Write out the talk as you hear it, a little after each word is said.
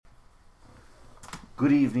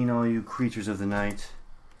Good evening, all you creatures of the night.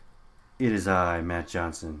 It is I, Matt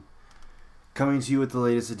Johnson, coming to you with the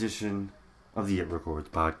latest edition of the It Records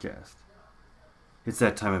podcast. It's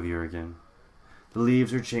that time of year again. The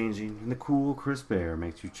leaves are changing, and the cool, crisp air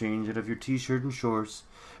makes you change out of your t-shirt and shorts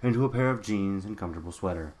into a pair of jeans and comfortable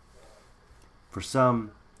sweater. For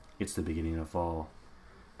some, it's the beginning of fall,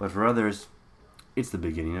 but for others, it's the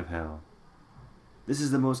beginning of hell. This is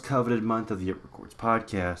the most coveted month of the It Records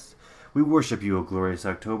podcast. We worship you, O glorious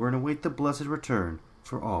October, and await the blessed return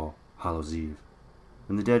for All Hallows Eve.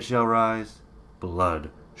 When the dead shall rise, blood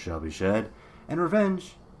shall be shed, and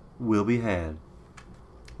revenge will be had.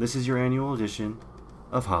 This is your annual edition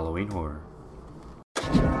of Halloween Horror.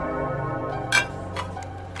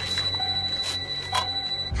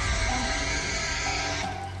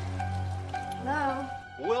 Hello?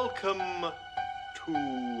 Welcome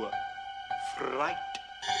to Fright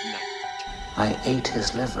Night. I ate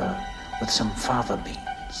his liver with some fava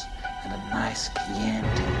beans and a nice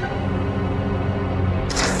Chianti.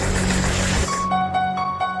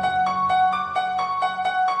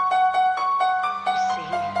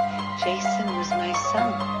 Jason was my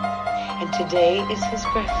son, and today is his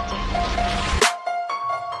birthday.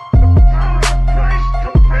 Christ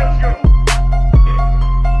compels you!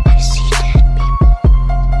 I see dead people.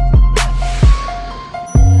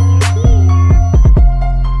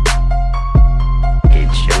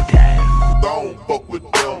 It's showtime. Don't fuck with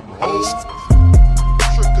them hoes.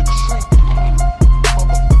 Trick or treat,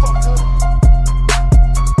 motherfucker.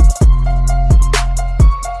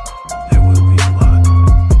 There will be blood.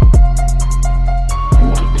 I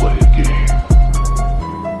want to play a game.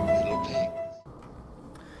 Little pig.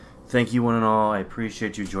 Thank you, one and all. I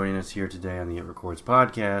appreciate you joining us here today on the It Records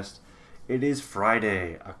podcast. It is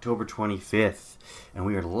Friday, October 25th, and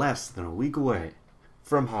we are less than a week away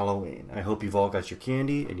from Halloween. I hope you've all got your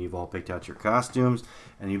candy, and you've all picked out your costumes,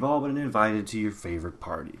 and you've all been invited to your favorite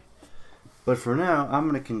party. But for now, I'm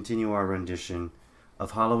going to continue our rendition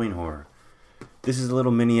of Halloween Horror. This is a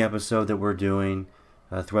little mini episode that we're doing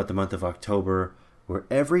throughout the month of October, where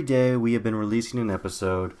every day we have been releasing an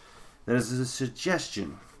episode that is a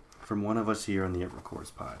suggestion from one of us here on the It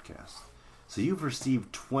Records podcast. So you've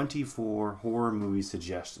received 24 horror movie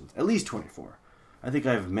suggestions, at least 24. I think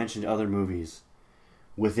I've mentioned other movies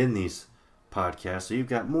within these podcasts, so you've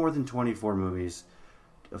got more than 24 movies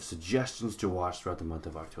of suggestions to watch throughout the month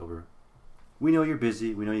of October. We know you're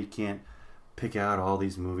busy. We know you can't pick out all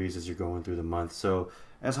these movies as you're going through the month. So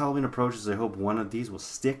as Halloween approaches, I hope one of these will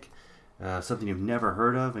stick, something you've never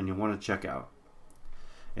heard of and you want to check out.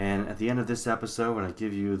 And at the end of this episode, when I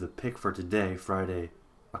give you the pick for today, Friday,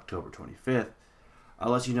 October 25th,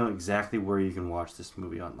 I'll let you know exactly where you can watch this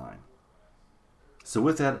movie online. So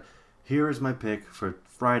with that, here is my pick for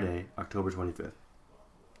Friday, October 25th.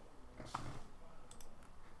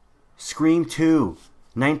 Scream 2,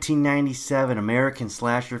 1997 American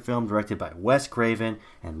slasher film directed by Wes Craven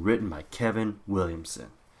and written by Kevin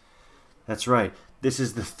Williamson. That's right, this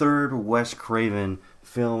is the third Wes Craven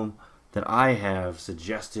film that I have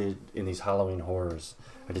suggested in these Halloween horrors.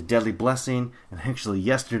 I did Deadly Blessing, and actually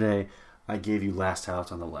yesterday I gave you Last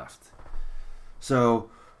House on the Left. So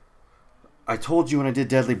I told you when I did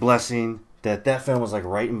Deadly Blessing that film was like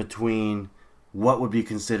right in between what would be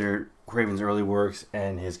considered Craven's early works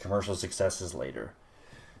and his commercial successes later.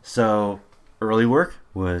 So early work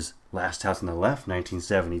was Last House on the Left,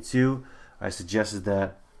 1972. I suggested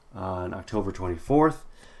that on October 24th.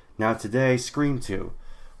 Now today, Scream 2,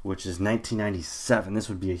 which is 1997. This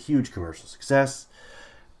would be a huge commercial success.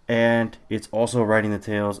 And it's also writing the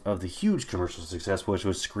tales of the huge commercial success, which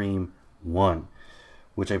was Scream 1,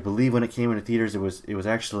 which I believe when it came into theaters, it was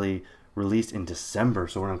actually released in December,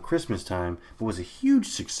 so around Christmas time, but was a huge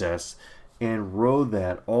success and rode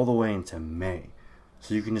that all the way into May.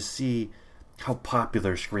 So you can just see how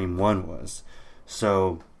popular Scream 1 was.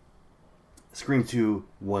 So Scream 2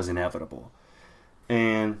 was inevitable.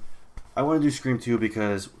 And I want to do Scream 2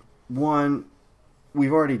 because, one,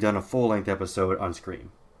 we've already done a full-length episode on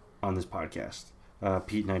Scream on this podcast.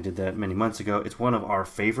 Pete and I did that many months ago. It's one of our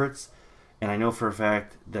favorites, and I know for a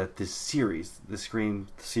fact that this series, the Scream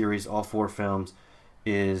series, all four films,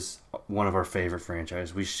 is one of our favorite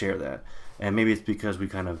franchises. We share that. And maybe it's because we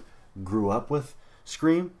kind of grew up with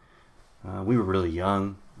Scream. We were really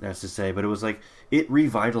young, that's to say, but it was like, it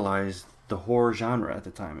revitalized the horror genre at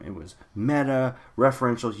the time. It was meta,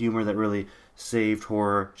 referential humor that really saved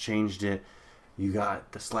horror, changed it. You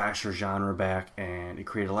got the slasher genre back, and it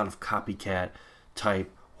created a lot of copycat type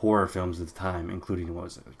horror films at the time, including what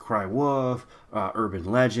was it, Cry Wolf, Urban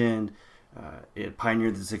Legend. It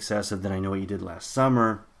pioneered the success of Then I Know What You Did Last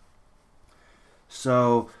Summer.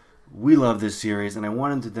 So we love this series, and I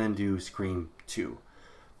wanted to then do Scream 2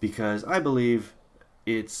 because I believe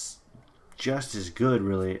it's just as good,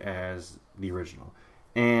 really, as the original.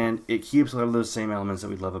 And it keeps a lot of those same elements that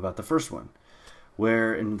we love about the first one.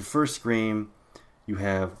 Where in the first Scream, you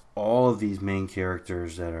have all of these main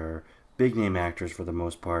characters that are big-name actors for the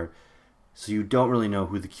most part, so you don't really know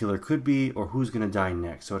who the killer could be or who's going to die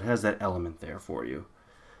next. So it has that element there for you.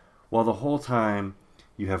 While the whole time,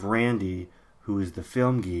 you have Randy, who is the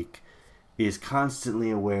film geek, is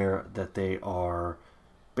constantly aware that they are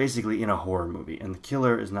basically in a horror movie, and the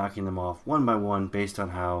killer is knocking them off one by one based on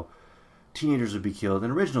how teenagers would be killed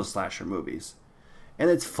in original slasher movies. And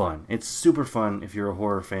it's fun. It's super fun if you're a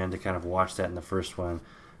horror fan to kind of watch that in the first one,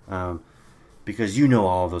 because you know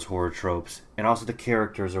all of those horror tropes, and also the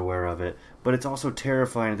characters are aware of it, but it's also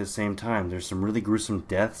terrifying at the same time. There's some really gruesome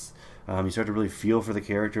deaths. You start to really feel for the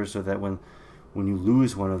characters, so that when you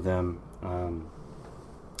lose one of them,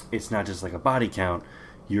 it's not just like a body count.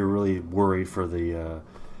 You're really worried for the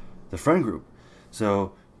friend group.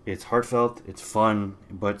 So it's heartfelt, it's fun,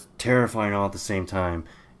 but terrifying all at the same time.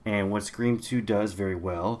 And what Scream 2 does very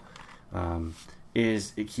well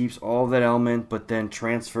is it keeps all of that element, but then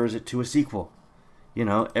transfers it to a sequel. You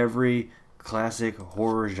know, every classic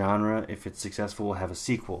horror genre, if it's successful, will have a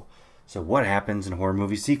sequel. So what happens in horror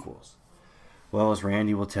movie sequels? Well, as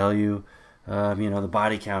Randy will tell you, the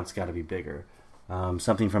body count's got to be bigger.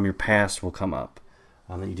 Something from your past will come up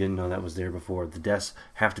that you didn't know that was there before. The deaths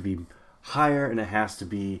have to be higher, and it has to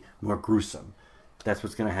be more gruesome. That's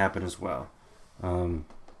what's going to happen as well.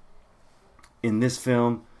 In this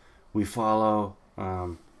film, we follow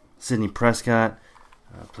Sidney Prescott,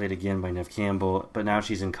 played again by Neve Campbell, but now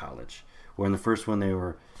she's in college. Where in the first one they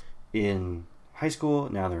were in high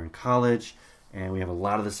school, now they're in college, and we have a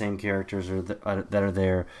lot of the same characters that are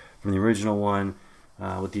there from the original one,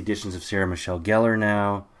 with the additions of Sarah Michelle Gellar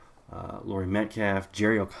now, Laurie Metcalf,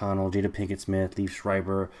 Jerry O'Connell, Jada Pinkett Smith, Liev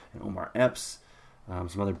Schreiber, and Omar Epps,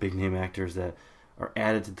 some other big name actors that are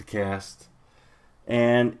added to the cast.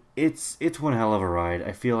 And it's one hell of a ride.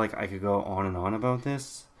 I feel like I could go on and on about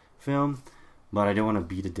this film, but I don't want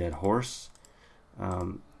to beat a dead horse.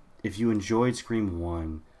 If you enjoyed Scream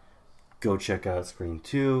 1, go check out Scream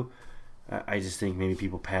 2. I just think maybe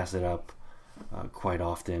people pass it up quite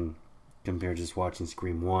often compared to just watching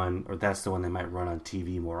Scream 1, or that's the one that might run on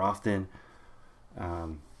TV more often.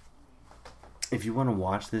 If you want to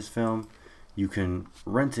watch this film, you can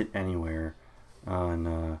rent it anywhere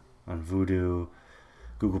on Vudu,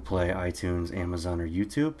 Google Play, iTunes, Amazon, or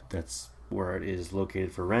YouTube. That's where it is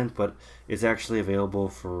located for rent, but it's actually available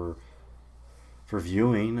for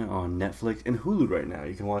viewing on Netflix and Hulu right now.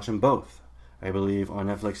 You can watch them both. I believe on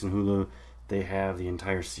Netflix and Hulu, they have the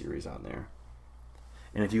entire series on there.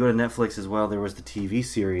 And if you go to Netflix as well, there was the TV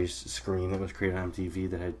series Scream that was created on MTV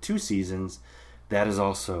that had 2 seasons. That is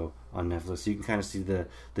also on Netflix. So you can kind of see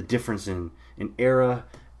the difference in era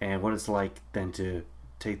and what it's like then to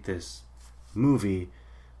take this movie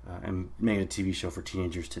and make it a TV show for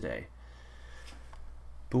teenagers today.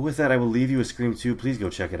 But with that, I will leave you with Scream 2. Please go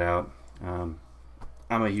check it out. I'm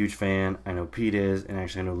a huge fan. I know Pete is, and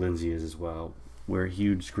actually I know Lindsay is as well. We're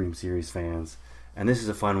huge Scream series fans. And this is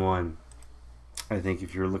a fun one. I think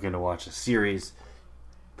if you're looking to watch a series,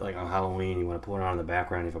 like on Halloween, you want to put it on in the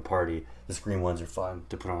background of a party, the Scream ones are fun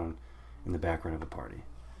to put on in the background of a party.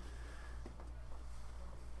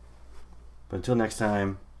 But until next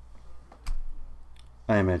time,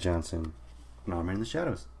 I am Matt Johnson, and I'm in the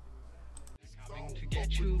shadows. Coming to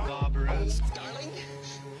get you, Barbara. Darling,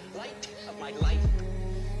 light of my life.